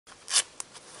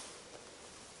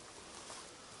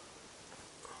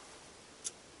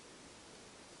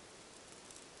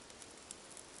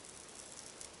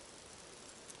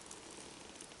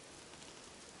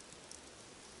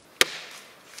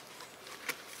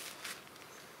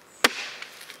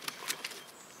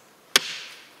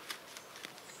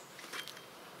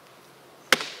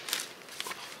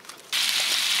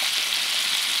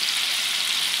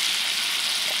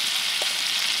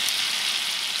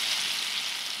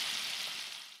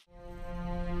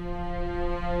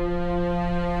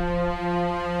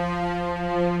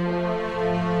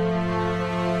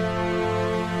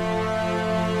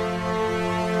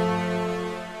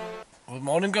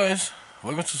Morning guys,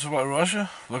 welcome to Survival Russia,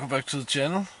 welcome back to the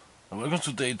channel, and welcome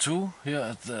to day 2 here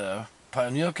at the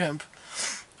Pioneer Camp,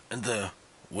 and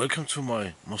welcome to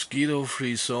my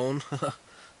mosquito-free zone.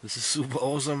 This is super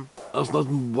awesome. There's not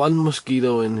one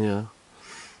mosquito in here.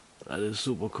 That is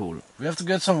super cool. We have to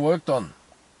get some work done,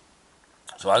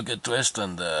 so I'll get dressed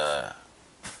and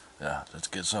yeah, let's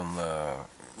get some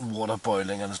water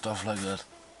boiling and stuff like that.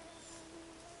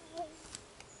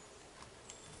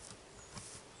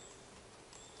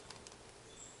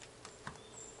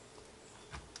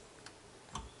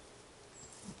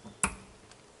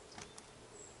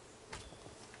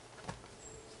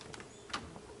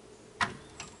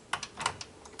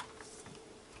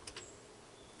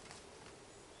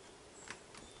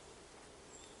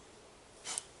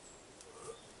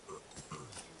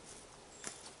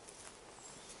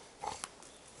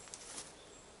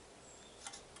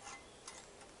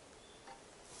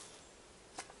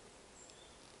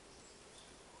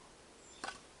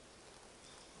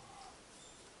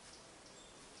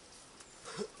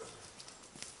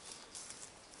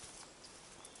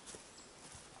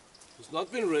 It's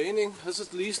not been raining, has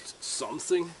at least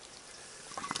something.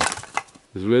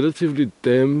 It's relatively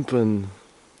damp and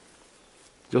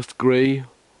just grey,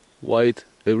 white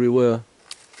everywhere.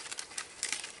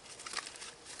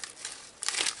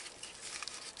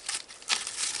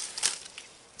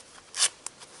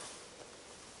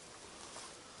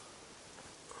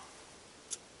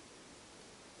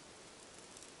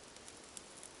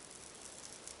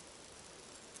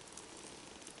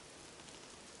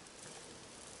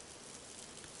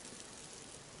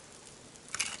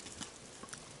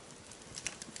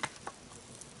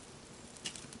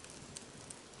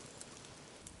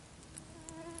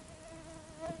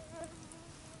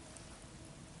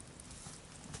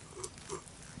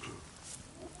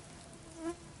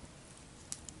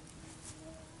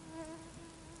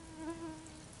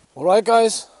 Alright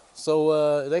guys, so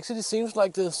it actually seems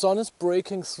like the sun is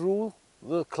breaking through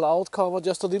the cloud cover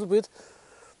just a little bit,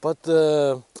 but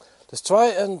let's try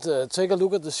and take a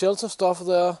look at the shelter stuff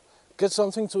there, get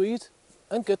something to eat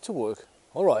and get to work.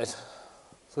 Alright,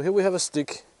 so here we have a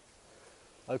stick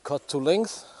I cut to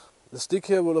length. The stick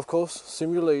here will of course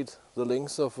simulate the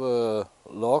length of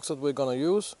logs that we're gonna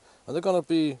use, and they're gonna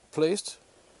be placed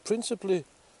principally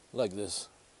like this.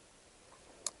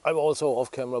 I've also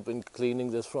off camera been cleaning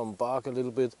this from bark a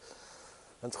little bit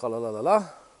and tra-la-la-la-la.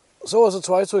 So as I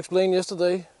tried to explain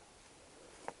yesterday,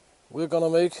 we're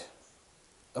gonna make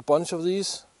a bunch of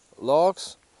these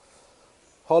logs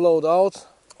hollowed out.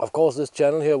 Of course this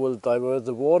channel here will divert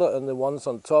the water, and the ones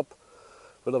on top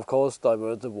will of course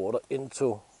divert the water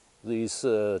into these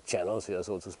channels here,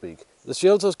 so to speak. The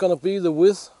shelter is gonna be the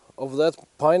width of that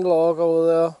pine log over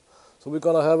there. So we're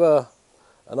gonna have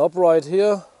an upright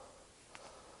here,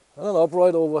 and an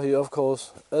upright over here of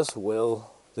course as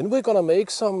well. Then we're gonna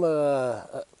make some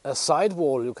a side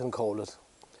wall, you can call it.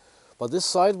 But this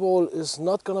side wall is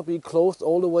not gonna be closed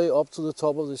all the way up to the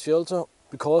top of the shelter,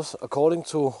 because according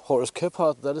to Horace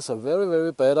Kephart, that is a very,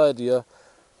 very bad idea.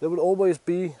 There will always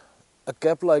be a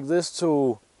gap like this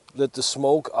to let the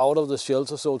smoke out of the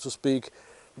shelter, so to speak,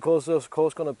 because there's of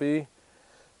course gonna be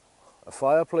a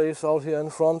fireplace out here in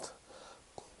front.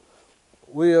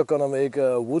 We are gonna make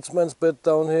a woodsman's bed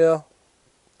down here,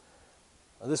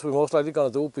 and this we're most likely gonna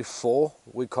do before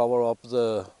we cover up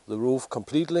the roof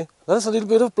completely. That's a little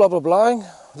bit of blah blah blahing.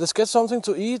 Let's get something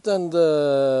to eat and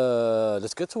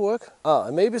let's get to work.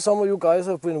 And maybe some of you guys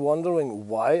have been wondering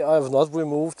why I have not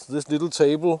removed this little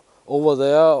table over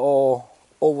there or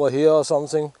over here or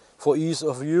something for ease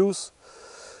of use.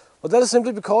 But that is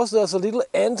simply because there's a little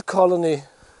ant colony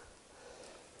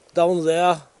down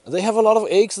there. They have a lot of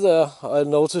eggs there, I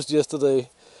noticed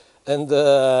yesterday, and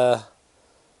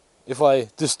if I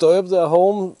disturb their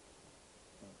home,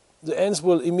 the ants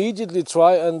will immediately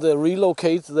try and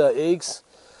relocate their eggs,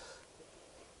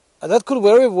 and that could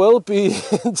very well be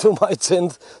into my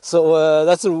tent. So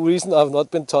that's the reason I've not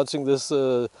been touching this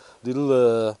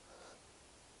little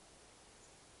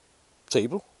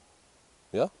table.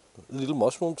 Yeah, little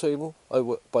mushroom table,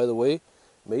 by the way,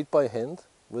 made by hand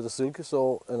with a silky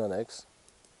saw and an axe.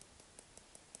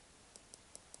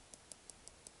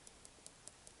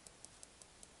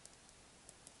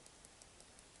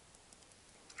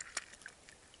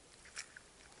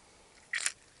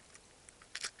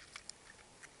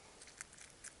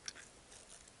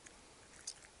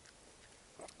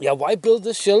 Yeah, why build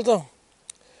this shelter?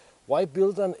 Why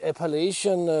build an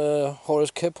Appalachian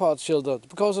Horace Kephart shelter?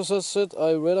 Because as I said,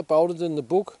 I read about it in the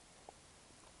book,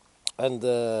 and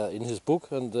in his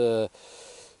book, and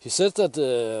he said that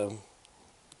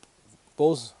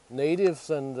both natives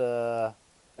and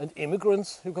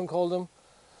immigrants, you can call them,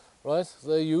 right?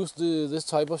 They use this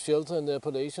type of shelter in the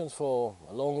Appalachians for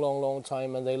a long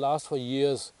time, and they last for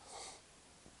years.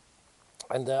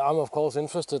 And I'm of course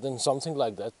interested in something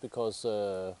like that because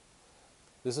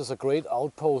this is a great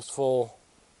outpost for,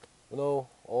 you know,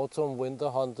 autumn, winter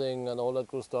hunting and all that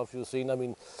good stuff you've seen. I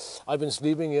mean, I've been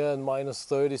sleeping here in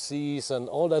 -30 Cs and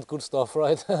all that good stuff,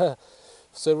 right?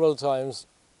 Several times.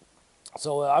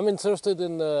 So I'm interested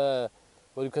in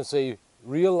what you can say,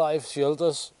 real life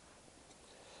shelters,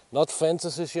 not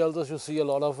fantasy shelters. You see a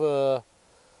lot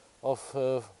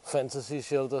of fantasy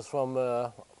shelters from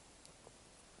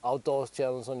outdoors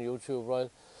channels on YouTube, right?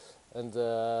 And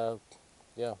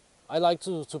yeah, I like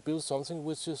to build something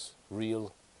which is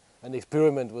real and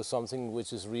experiment with something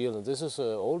which is real. And this is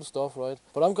old stuff, right?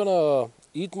 But I'm gonna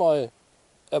eat my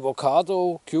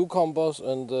avocado, cucumbers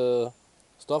and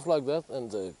stuff like that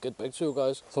and get back to you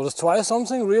guys. So let's try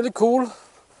something really cool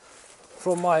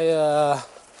from my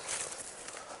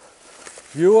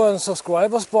viewer and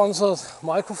subscriber sponsored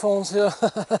microphones here.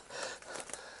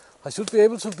 I should be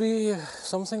able to be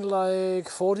something like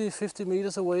 40-50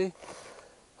 meters away.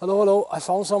 Hello, hello. I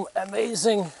found some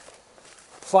amazing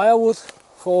firewood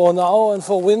for now and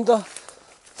for winter.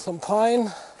 Some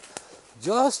pine,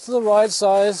 just the right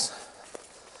size,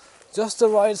 just the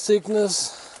right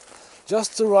thickness,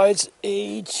 just the right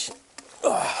age.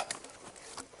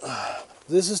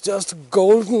 This is just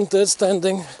golden dead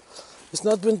standing. It's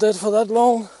not been dead for that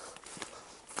long.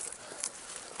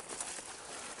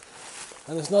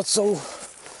 And it's not so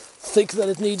thick that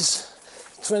it needs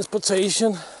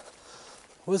transportation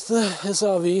with the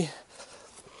SRV.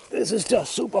 This is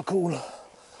just super cool.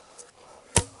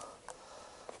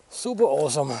 Super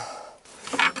awesome.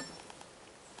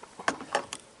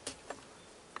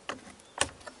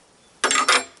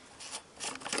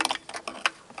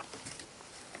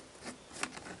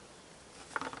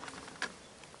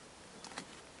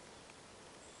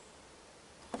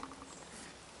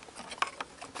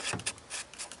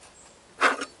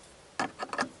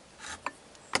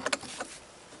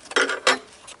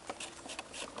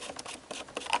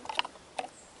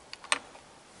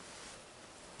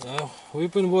 Now,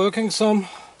 we've been working some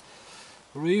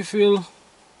refill.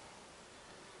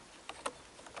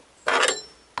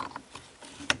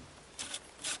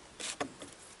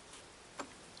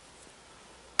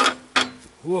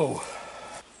 Whoa,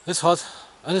 it's hot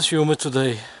and it's humid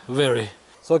today, very.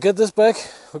 So get this back,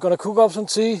 we're gonna cook up some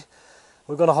tea,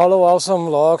 we're gonna hollow out some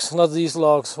logs, not these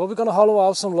logs, but we're gonna hollow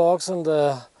out some logs and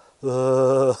yeah,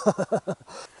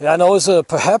 I know it's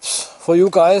perhaps for you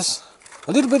guys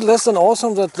a little bit less than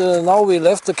awesome that now we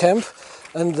left the camp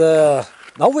and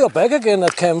now we are back again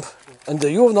at camp and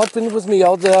you have not been with me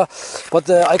out there, but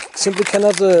I simply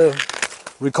cannot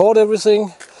record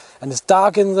everything and it's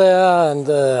dark in there and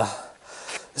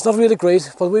it's not really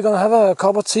great, but we're gonna have a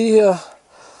cup of tea here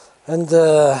and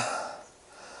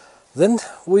then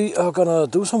we are gonna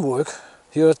do some work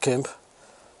here at camp.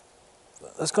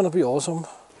 That's gonna be awesome.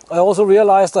 I also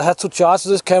realized I had to charge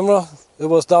this camera. It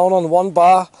was down on 1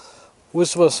 bar,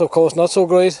 which was of course not so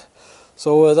great.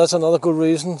 So that's another good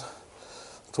reason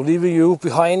to leave you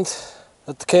behind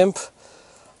at the camp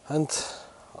and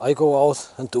I go out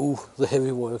and do the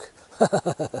heavy work.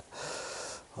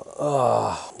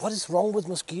 What is wrong with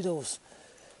mosquitoes?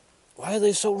 Why are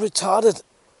they so retarded?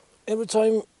 Every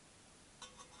time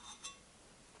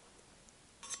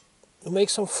you make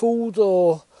some food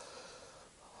or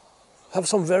have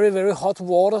some very hot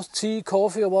water, tea,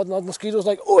 coffee or whatnot, mosquitoes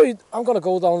like, oi, I'm gonna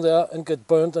go down there and get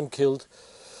burnt and killed.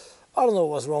 I don't know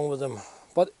what's wrong with them.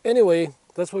 But anyway,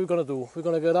 that's what we're gonna do. We're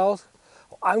gonna get out.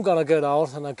 I'm gonna get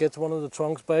out and I get one of the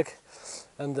trunks back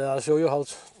and I'll show you how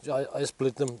I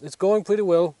split them. It's going pretty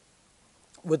well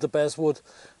with the basswood,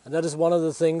 and that is one of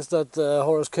the things that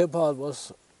Horace Kephart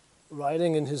was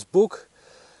writing in his book.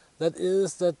 That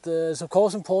is that it's of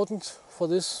course important for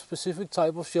this specific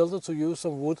type of shelter to use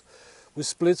some wood which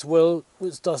splits well,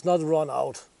 which does not run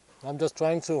out. I'm just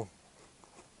trying to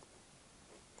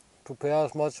prepare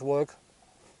as much work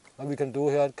that we can do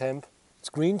here at camp. It's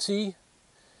green tea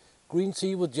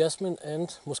with jasmine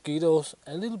and mosquitoes,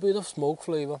 and a little bit of smoke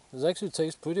flavor. It actually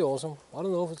tastes pretty awesome. I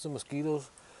don't know if it's the mosquitoes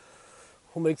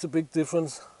who makes a big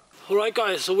difference. Alright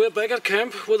guys, so we're back at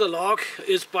camp with a log.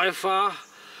 It's by far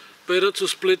better to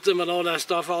split them and all that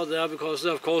stuff out there because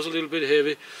they're of course a little bit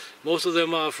heavy. Most of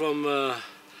them are from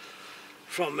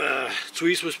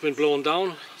trees which have been blown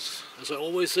down. As I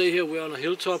always say here, we're on a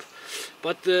hilltop.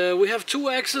 But we have 2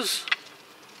 axes,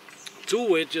 2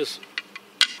 wedges.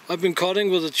 I've been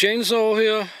cutting with a chainsaw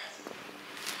here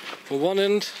from one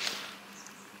end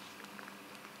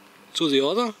to the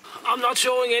other. I'm not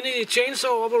showing any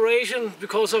chainsaw operation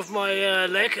because of my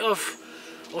lack of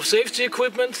of safety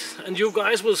equipment, and you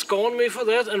guys will scorn me for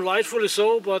that, and rightfully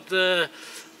so, but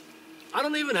I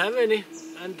don't even have any,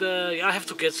 and yeah, I have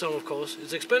to get some, of course.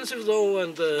 It's expensive though,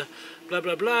 and blah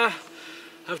blah blah.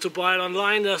 Have to buy it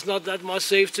online. There's not that much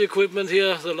safety equipment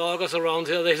here. The loggers around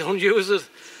here, they don't use it.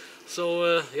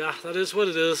 So yeah, that is what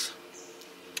it is.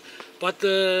 But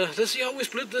let's see how we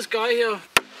split this guy here.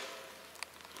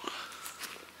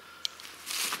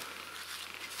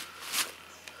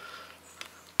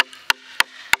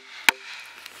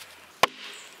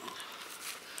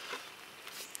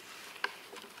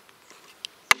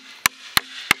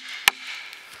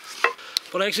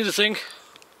 But I actually think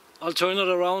I'll turn it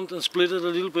around and split it a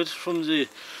little bit from the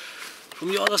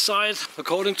other side.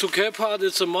 According to Kephart,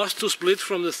 it's a must to split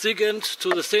from the thick end to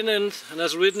the thin end, and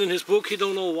as written in his book, he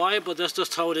don't know why, but that's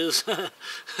just how it is.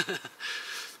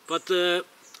 But I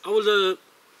will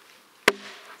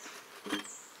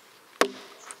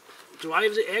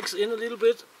drive the axe in a little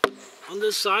bit on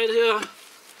this side here.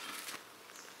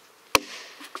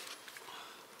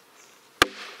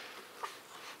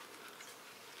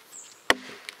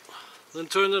 Then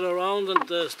turn it around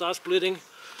and start splitting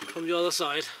from the other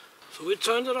side. So we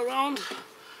turned it around.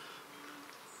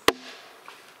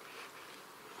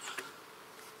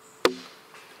 And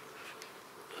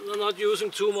I'm not using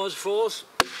too much force,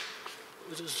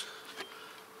 which is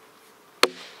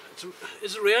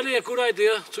it's rarely a good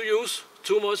idea to use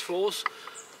too much force,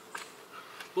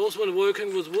 both when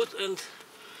working with wood and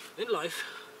in life.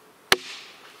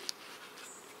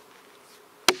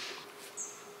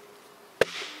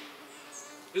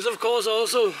 It's of course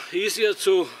also easier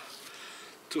to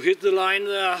hit the line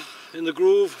there in the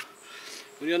groove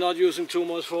when you're not using too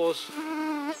much force.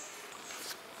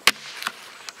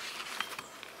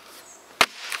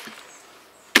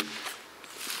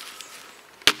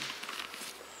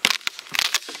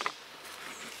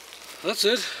 That's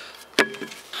it.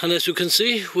 And as you can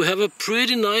see, we have a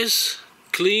pretty nice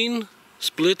clean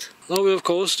split. Now we of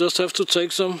course just have to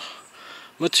take some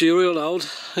material out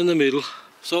in the middle.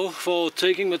 So for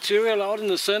taking material out in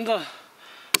the center,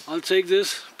 I'll take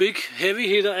this big heavy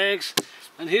hitter axe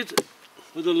and hit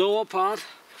with the lower part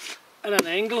at an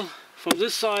angle from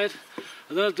this side,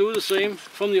 and then I'll do the same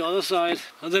from the other side,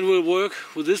 and then we'll work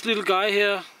with this little guy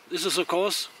here. This is of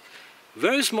course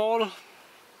very small,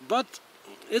 but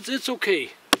it's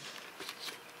okay.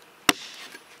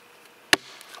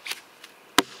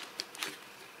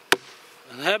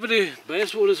 And happily,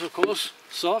 basswood is of course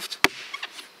soft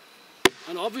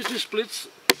and obviously splits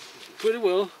pretty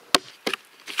well.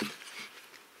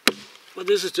 But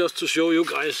this is just to show you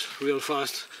guys real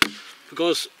fast,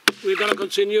 because we're gonna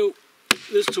continue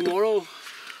this tomorrow,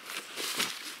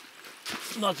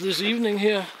 not this evening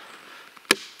here.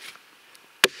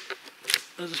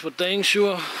 That is for dang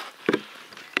sure.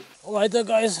 Alright there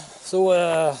guys, so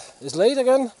it's late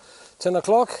again, 10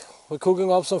 o'clock, we're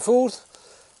cooking up some food.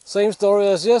 Same story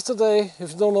as yesterday.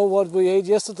 If you don't know what we ate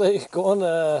yesterday, go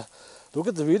on look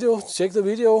at the video, check the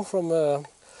video from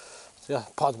yeah,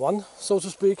 part 1, so to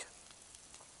speak.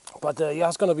 But yeah,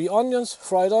 it's gonna be onions,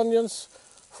 fried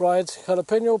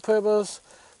jalapeno peppers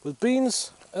with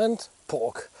beans and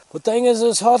pork. But dang it,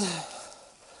 it's hot.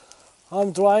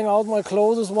 I'm drying out my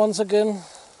clothes once again.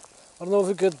 I don't know if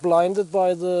you get blinded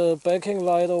by the backing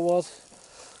light or what.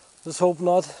 Let's hope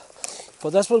not.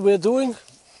 But that's what we're doing.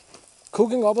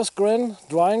 Cooking up a scran,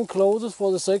 drying clothes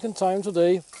for the second time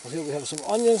today. Here we have some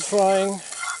onions frying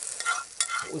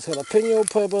with jalapeno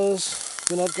peppers.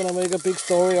 We're not gonna make a big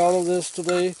story out of this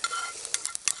today.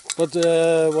 But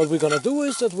what we're gonna do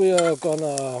is that we're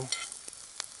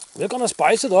gonna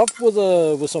spice it up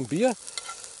with some beer.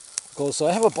 Because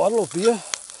I have a bottle of beer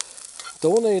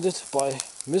donated by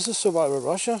Mrs. Survivor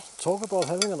Russia. Talk about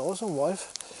having an awesome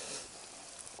wife.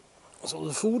 So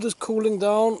the food is cooling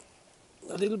down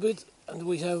a little bit, and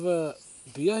we have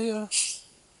beer here.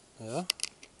 Yeah,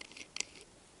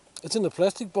 it's in a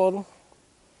plastic bottle.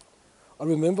 I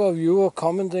remember a viewer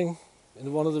commenting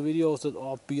in one of the videos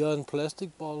that beer in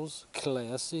plastic bottles,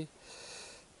 classy.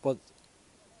 But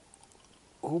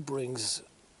who brings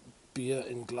beer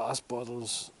in glass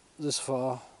bottles this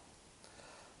far?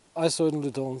 I certainly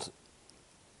don't.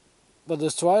 But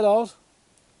let's try it out.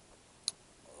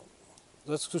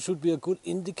 That should be a good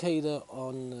indicator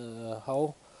on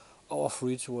how our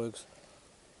fridge works.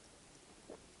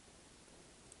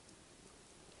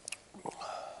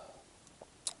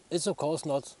 It's of course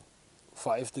not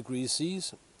 5 degrees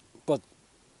Celsius, but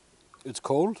it's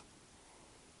cold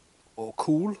or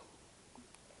cool,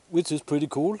 which is pretty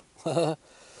cool.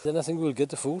 Then I think we'll get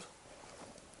the food.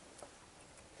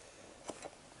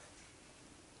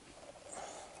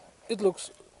 It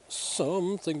looks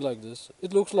something like this.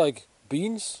 It looks like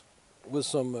beans with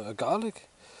some garlic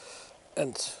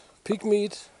and pig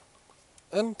meat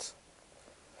and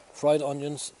fried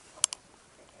onions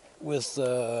with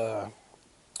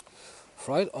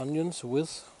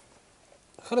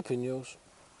jalapenos.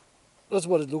 That's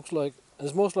what it looks like. And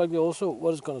it's most likely also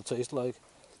what it's gonna taste like.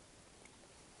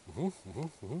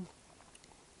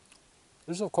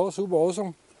 This is of course super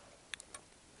awesome.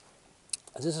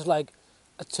 This is like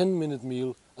a 10-minute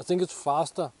meal. I think it's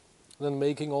faster than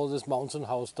making all this mountain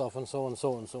house stuff and so on,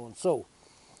 so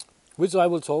which I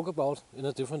will talk about in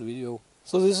a different video.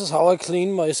 So this is how I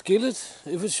clean my skillet.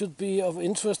 If it should be of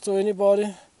interest to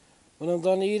anybody, when I'm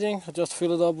done eating, I just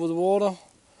fill it up with water,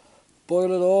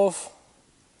 boil it off,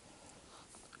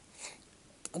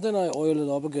 and then I oil it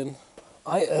up again.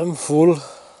 I am full,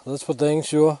 that's for dang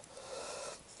sure.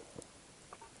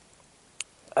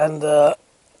 And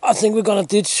I think we're gonna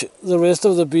ditch the rest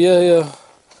of the beer here,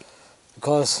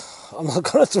 because I'm not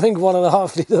gonna drink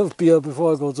 1.5 liters of beer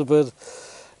before I go to bed.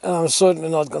 And I'm certainly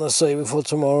not gonna save it for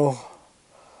tomorrow.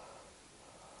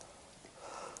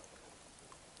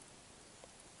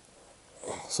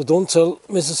 So don't tell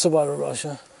Mrs. Survivor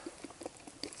Russia.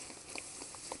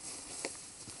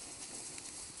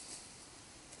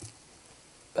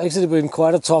 Actually been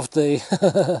quite a tough day.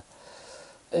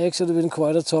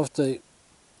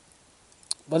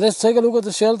 But let's take a look at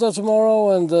the shelter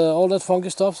tomorrow and all that funky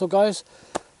stuff. So guys,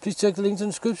 please check the link in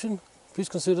the description. Please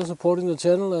consider supporting the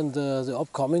channel and the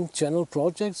upcoming channel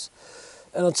projects.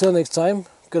 And until next time,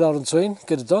 get out and train,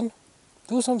 get it done,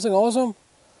 do something awesome.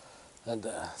 And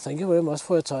thank you very much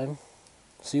for your time.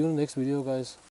 See you in the next video, guys.